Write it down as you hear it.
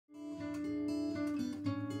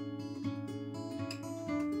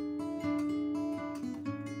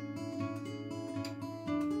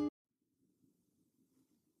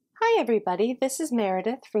everybody, this is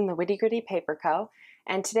Meredith from the Witty Gritty Paper Co.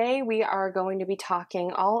 And today we are going to be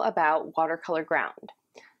talking all about watercolor ground.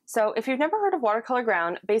 So if you've never heard of watercolor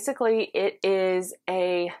ground, basically it is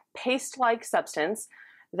a paste-like substance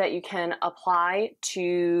that you can apply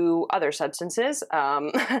to other substances,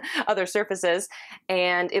 other surfaces,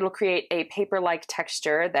 and it'll create a paper-like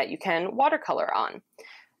texture that you can watercolor on.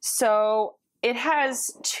 So it has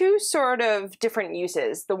two sort of different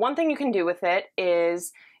uses. The one thing you can do with it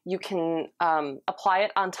is you can apply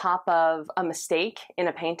it on top of a mistake in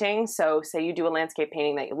a painting. So say you do a landscape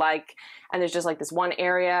painting that you like, and there's just like this one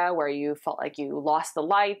area where you felt like you lost the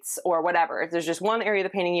lights or whatever. If there's just one area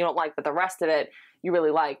of the painting you don't like, but the rest of it you really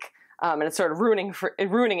like, and it's sort of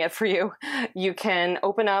ruining it for you, you can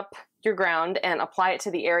open up your ground and apply it to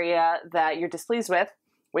the area that you're displeased with,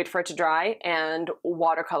 wait for it to dry, and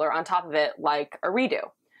watercolor on top of it like a redo.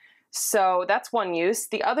 So that's one use.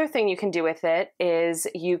 The other thing you can do with it is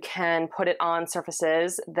you can put it on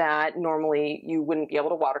surfaces that normally you wouldn't be able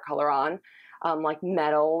to watercolor on, like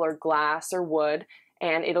metal or glass or wood,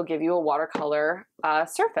 and it'll give you a watercolor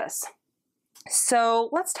surface. So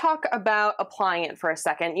let's talk about applying it for a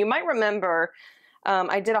second. You might remember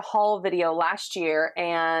I did a haul video last year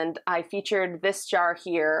and I featured this jar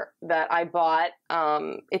here that I bought.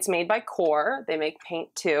 It's made by Core. They make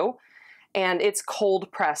paint too. And it's cold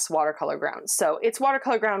press watercolor ground. So it's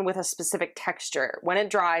watercolor ground with a specific texture. When it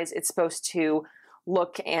dries, it's supposed to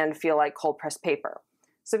look and feel like cold pressed paper.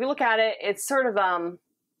 So if you look at it, it's sort of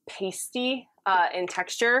pasty in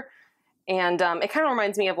texture. And it kind of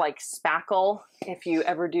reminds me of like spackle. If you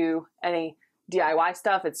ever do any DIY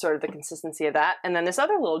stuff, it's sort of the consistency of that. And then this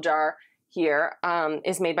other little jar here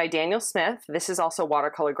is made by Daniel Smith. This is also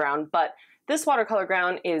watercolor ground, but this watercolor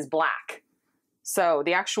ground is black. So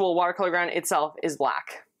the actual watercolor ground itself is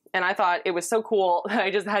black. And I thought it was so cool that I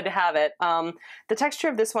just had to have it. The texture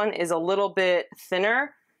of this one is a little bit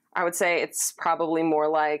thinner. I would say it's probably more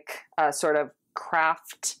like a sort of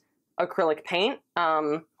craft acrylic paint.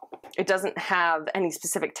 It doesn't have any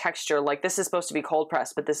specific texture. Like this is supposed to be cold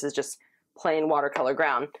pressed, but this is just plain watercolor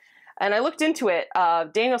ground. And I looked into it.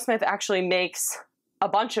 Daniel Smith actually makes a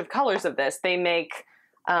bunch of colors of this. They make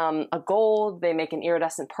a gold, they make an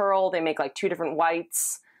iridescent pearl, they make like two different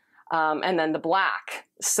whites, and then the black.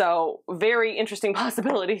 So very interesting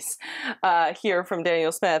possibilities here from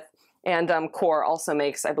Daniel Smith. And Core also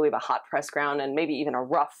makes, I believe, a hot press ground and maybe even a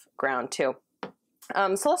rough ground too.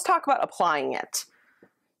 So let's talk about applying it.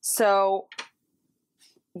 So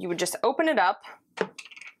you would just open it up,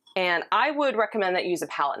 and I would recommend that you use a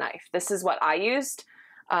palette knife. This is what I used.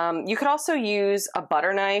 You could also use a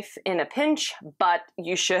butter knife in a pinch, but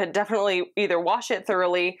you should definitely either wash it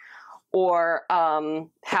thoroughly or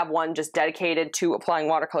have one just dedicated to applying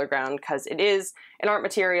watercolor ground because it is an art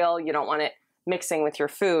material. You don't want it mixing with your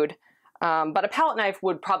food. But a palette knife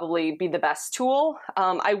would probably be the best tool.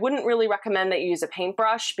 I wouldn't really recommend that you use a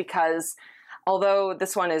paintbrush because although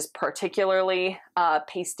this one is particularly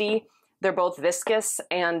pasty, they're both viscous,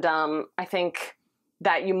 and I think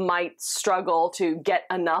that you might struggle to get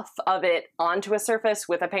enough of it onto a surface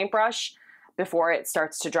with a paintbrush before it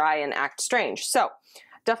starts to dry and act strange. So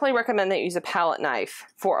definitely recommend that you use a palette knife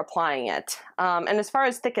for applying it. And as far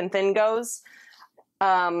as thick and thin goes,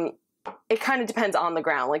 it kind of depends on the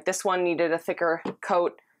ground. Like this one needed a thicker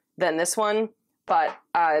coat than this one, but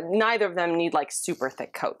neither of them need like super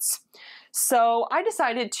thick coats. So I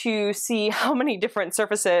decided to see how many different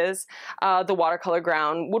surfaces the watercolor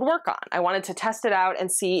ground would work on. I wanted to test it out and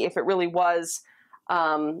see if it really was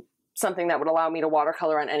something that would allow me to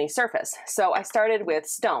watercolor on any surface. So I started with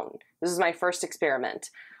stone. This is my first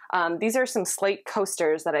experiment. These are some slate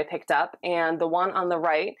coasters that I picked up, and the one on the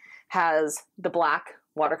right has the black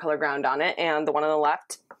watercolor ground on it, and the one on the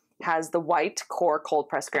left has the white Core cold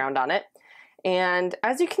press ground on it. And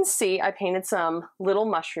as you can see, I painted some little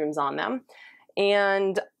mushrooms on them.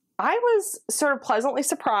 And I was sort of pleasantly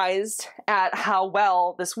surprised at how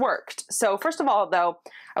well this worked. So first of all, though,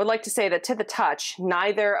 I would like to say that to the touch,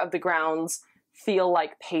 neither of the grounds feel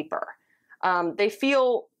like paper. They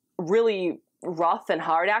feel really rough and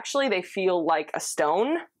hard, actually. They feel like a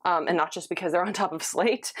stone, and not just because they're on top of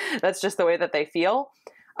slate. That's just the way that they feel.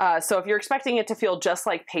 So if you're expecting it to feel just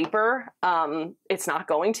like paper, it's not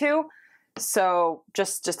going to. So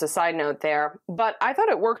just a side note there, but I thought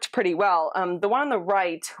it worked pretty well. The one on the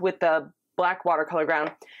right with the black watercolor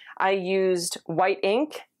ground, I used white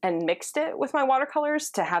ink and mixed it with my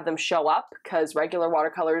watercolors to have them show up because regular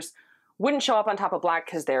watercolors wouldn't show up on top of black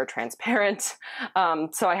because they're transparent.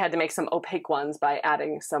 So I had to make some opaque ones by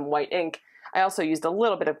adding some white ink. I also used a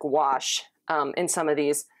little bit of gouache in some of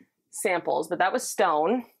these samples, but that was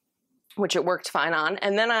stone. which it worked fine on.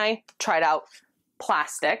 And then I tried out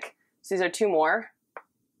plastic. So these are two more.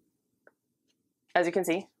 As you can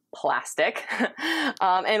see, plastic.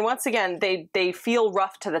 And once again, they feel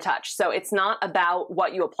rough to the touch. So it's not about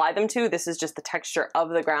what you apply them to. This is just the texture of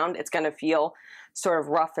the ground. It's going to feel sort of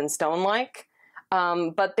rough and stone-like.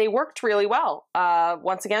 But they worked really well.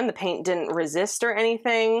 Once again, the paint didn't resist or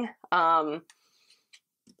anything.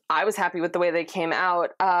 I was happy with the way they came out.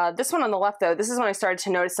 This one on the left, though, this is when I started to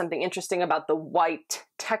notice something interesting about the white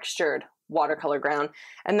textured watercolor ground.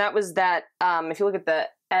 And that was that if you look at the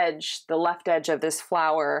edge, the left edge of this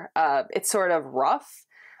flower, it's sort of rough.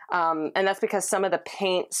 And that's because some of the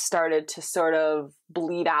paint started to sort of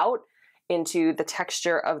bleed out into the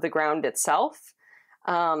texture of the ground itself.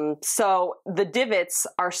 So the divots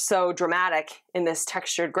are so dramatic in this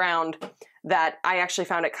textured ground that I actually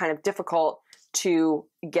found it kind of difficult to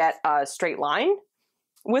get a straight line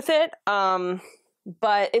with it.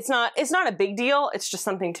 But it's not a big deal. It's just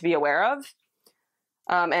something to be aware of.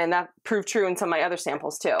 And that proved true in some of my other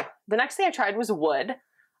samples too. The next thing I tried was wood.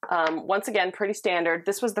 Once again, pretty standard.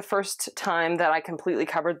 This was the first time that I completely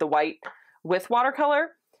covered the white with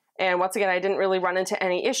watercolor. And once again, I didn't really run into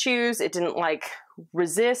any issues. It didn't like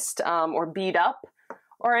resist or bead up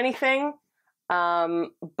or anything.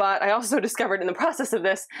 But I also discovered in the process of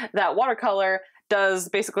this that watercolor does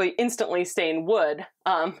basically instantly stain wood.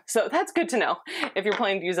 So that's good to know. If you're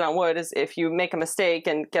planning to use it on wood, is if you make a mistake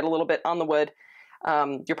and get a little bit on the wood,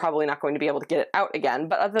 you're probably not going to be able to get it out again.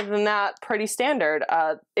 But other than that, pretty standard.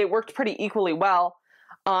 It worked pretty equally well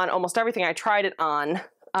on almost everything I tried it on.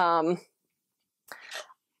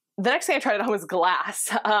 The next thing I tried it on was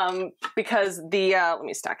glass, because let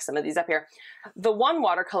me stack some of these up here. The one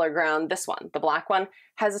watercolor ground, this one, the black one,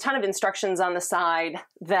 has a ton of instructions on the side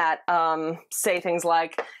that say things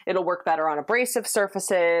like it'll work better on abrasive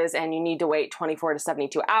surfaces and you need to wait 24 to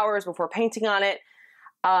 72 hours before painting on it.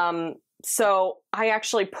 So I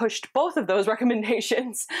actually pushed both of those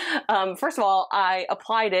recommendations. First of all, I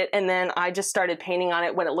applied it and then I just started painting on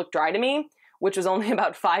it when it looked dry to me, which was only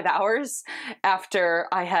about 5 hours after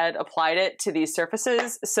I had applied it to these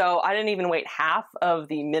surfaces. So I didn't even wait half of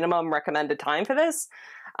the minimum recommended time for this.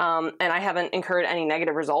 And I haven't incurred any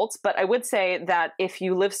negative results. But I would say that if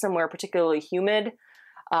you live somewhere particularly humid,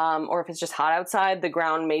 or if it's just hot outside, the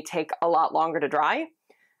ground may take a lot longer to dry.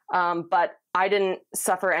 But I didn't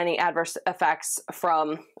suffer any adverse effects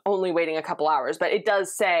from only waiting a couple hours. But it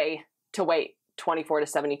does say to wait 24 to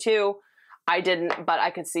 72. I didn't, but I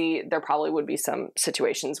could see there probably would be some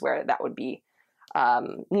situations where that would be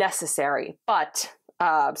necessary. But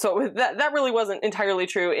so that really wasn't entirely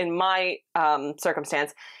true in my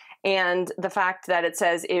circumstance. And the fact that it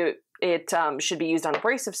says it should be used on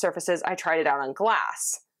abrasive surfaces, I tried it out on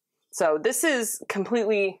glass. So this is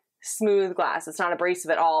completely smooth glass. It's not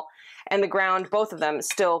abrasive at all. And the ground, both of them,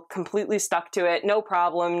 still completely stuck to it. No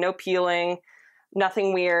problem, no peeling,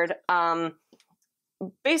 nothing weird.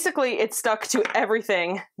 Basically, it stuck to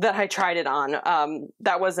everything that I tried it on.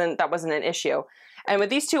 That wasn't an issue. And with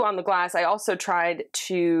these two on the glass, I also tried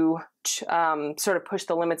to sort of push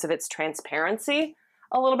the limits of its transparency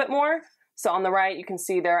a little bit more. So on the right, you can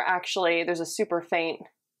see there's a super faint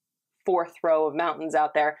 4th row of mountains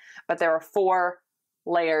out there, but there are 4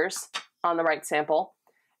 layers on the right sample.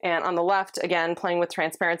 And on the left, again, playing with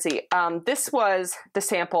transparency. This was the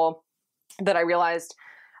sample that I realized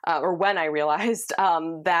or when I realized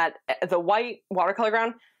that the white watercolor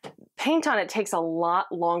ground, paint on it takes a lot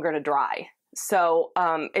longer to dry. So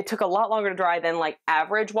it took a lot longer to dry than like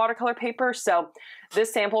average watercolor paper. So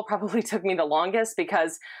this sample probably took me the longest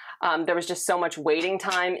because there was just so much waiting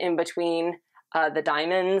time in between the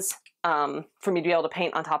diamonds for me to be able to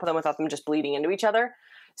paint on top of them without them just bleeding into each other.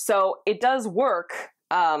 So it does work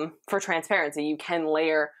for transparency. You can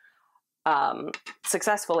layer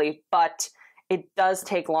successfully, but it does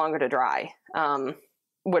take longer to dry,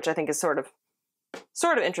 which I think is sort of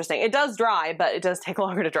interesting. It does dry, but it does take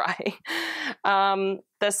longer to dry.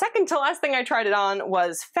 The second to last thing I tried it on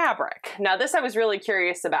was fabric. Now this I was really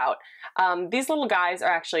curious about. These little guys are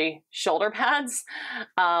actually shoulder pads,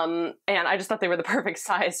 and I just thought they were the perfect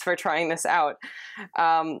size for trying this out.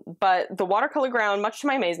 But the watercolor ground, much to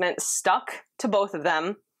my amazement, stuck to both of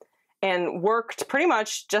them and worked pretty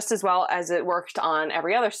much just as well as it worked on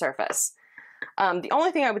every other surface. The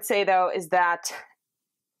only thing I would say though is that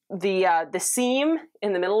the seam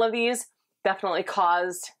in the middle of these definitely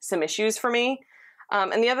caused some issues for me.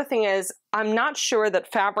 And the other thing is I'm not sure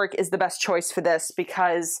that fabric is the best choice for this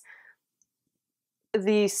because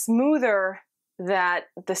the smoother that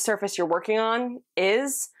the surface you're working on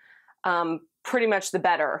is, pretty much the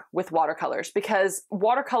better with watercolors, because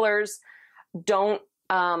watercolors don't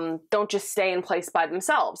don't just stay in place by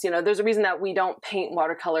themselves. You know, there's a reason that we don't paint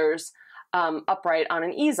watercolors upright on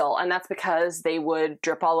an easel, and that's because they would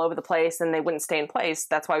drip all over the place and they wouldn't stay in place.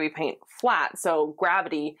 That's why we paint flat, so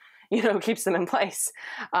gravity, you know, keeps them in place.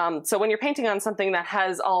 So when you're painting on something that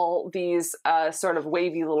has all these sort of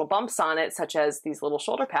wavy little bumps on it, such as these little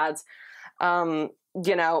shoulder pads,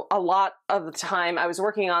 you know, a lot of the time I was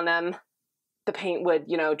working on them, the paint would,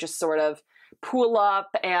 you know, just sort of pool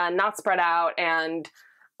up and not spread out and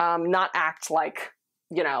not act like,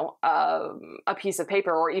 you know, a piece of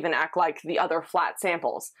paper, or even act like the other flat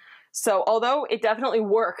samples. So although it definitely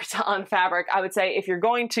worked on fabric, I would say if you're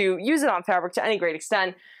going to use it on fabric to any great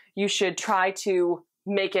extent, you should try to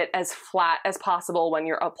make it as flat as possible when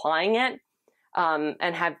you're applying it,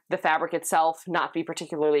 and have the fabric itself not be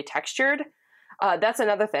particularly textured. That's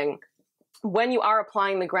another thing. When you are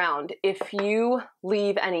applying the ground, if you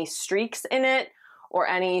leave any streaks in it or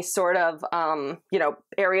any sort of, you know,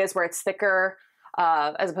 areas where it's thicker,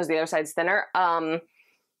 as opposed to the other side's thinner,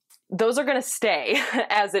 those are going to stay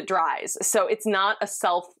as it dries. So it's not a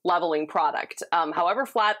self-leveling product. However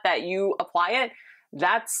flat that you apply it,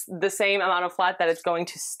 that's the same amount of flat that it's going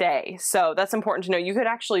to stay. So that's important to know. You could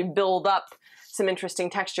actually build up some interesting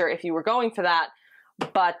texture if you were going for that,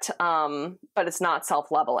 but it's not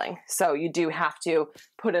self-leveling. So you do have to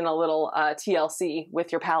put in a little TLC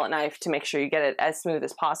with your palette knife to make sure you get it as smooth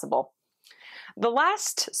as possible. The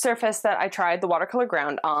last surface that I tried the watercolor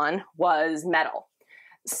ground on was metal.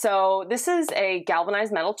 So this is a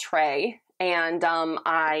galvanized metal tray, and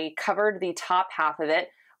I covered the top half of it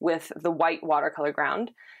with the white watercolor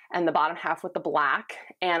ground and the bottom half with the black,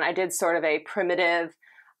 and I did sort of a primitive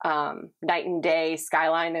night and day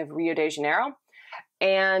skyline of Rio de Janeiro.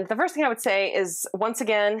 And the first thing I would say is, once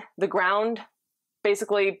again, the ground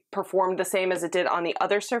basically performed the same as it did on the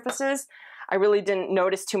other surfaces. I really didn't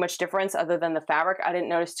notice too much difference other than the fabric. I didn't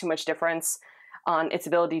notice too much difference on its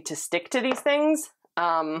ability to stick to these things.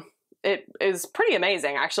 It is pretty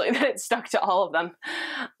amazing, actually, that it stuck to all of them.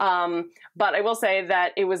 But I will say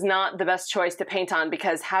that it was not the best choice to paint on,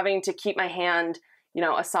 because having to keep my hand, you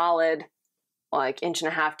know, a solid like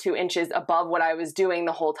 1.5 to 2 inches above what I was doing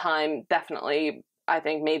the whole time definitely, I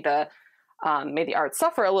think, made the art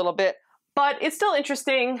suffer a little bit. But it's still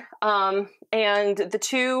interesting. And the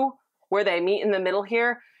two, where they meet in the middle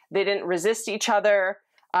here, they didn't resist each other.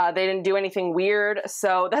 They didn't do anything weird.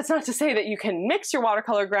 So that's not to say that you can mix your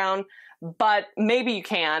watercolor ground, but maybe you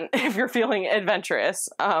can if you're feeling adventurous.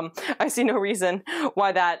 I see no reason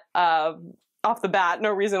why that, off the bat,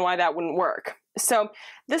 no reason why that wouldn't work. So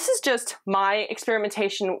this is just my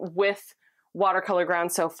experimentation with watercolor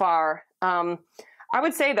ground so far. I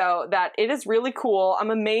would say, though, that it is really cool.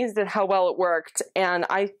 I'm amazed at how well it worked, and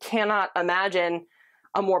I cannot imagine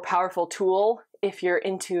a more powerful tool if you're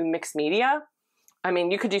into mixed media. I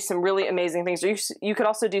mean, you could do some really amazing things. You could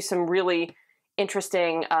also do some really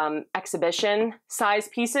interesting exhibition size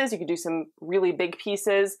pieces. You could do some really big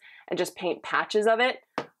pieces and just paint patches of it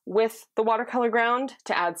with the watercolor ground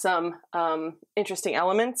to add some interesting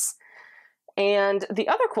elements. And the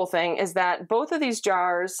other cool thing is that both of these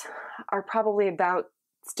jars are probably about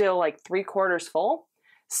still like 3/4 full.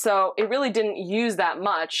 So it really didn't use that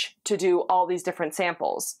much to do all these different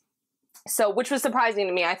samples. So, which was surprising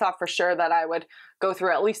to me. I thought for sure that I would go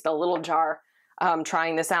through at least a little jar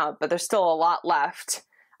trying this out, but there's still a lot left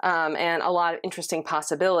and a lot of interesting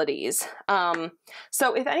possibilities.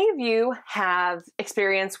 So if any of you have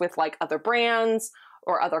experience with like other brands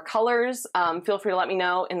or other colors, feel free to let me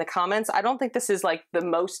know in the comments. I don't think this is like the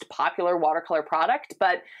most popular watercolor product,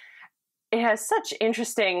 but it has such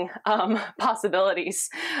interesting possibilities,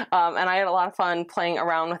 and I had a lot of fun playing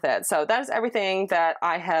around with it. So that is everything that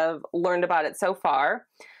I have learned about it so far.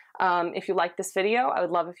 If you like this video, I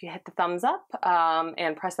would love if you hit the thumbs up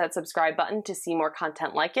and press that subscribe button to see more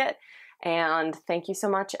content like it. And thank you so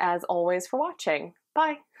much, as always, for watching.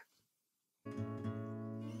 Bye!